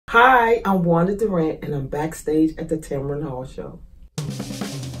Hi, I'm Wanda Durant, and I'm backstage at the Tamron Hall show.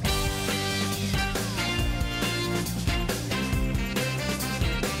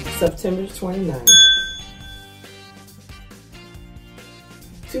 September 29th,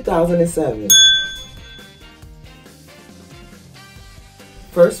 2007.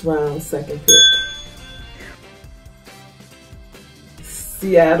 First round, second pick.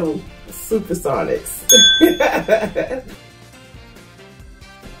 Seattle Supersonics.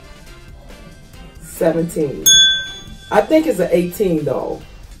 17. I think it's an 18 though.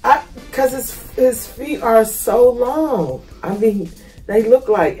 Cause his feet are so long. I mean, they look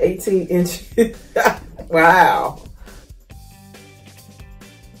like 18 inches. Wow.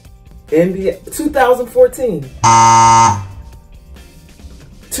 NBA 2014.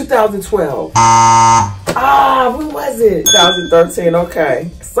 2012. When was it? 2013.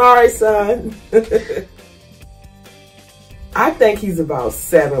 Okay. Sorry, son. I think he's about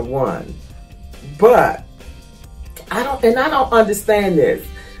 7'1". But I don't understand this.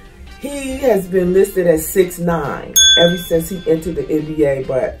 He has been listed as 6'9" ever since he entered the NBA,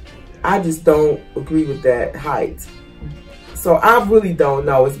 but I just don't agree with that height. So I really don't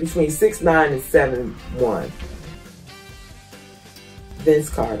know. It's between 6'9" and 7'1". Vince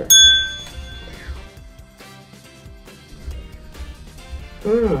Carter.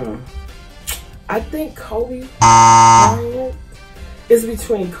 I think Kobe Bryant is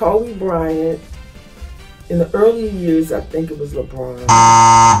between Kobe Bryant. In the early years, I think it was LeBron.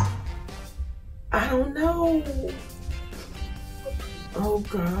 I don't know. Oh,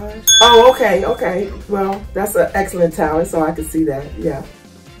 gosh. Oh, okay. Well, that's an excellent talent, so I can see that. Yeah.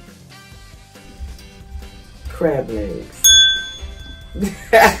 Crab legs.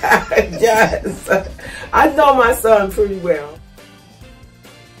 Yes. I know my son pretty well.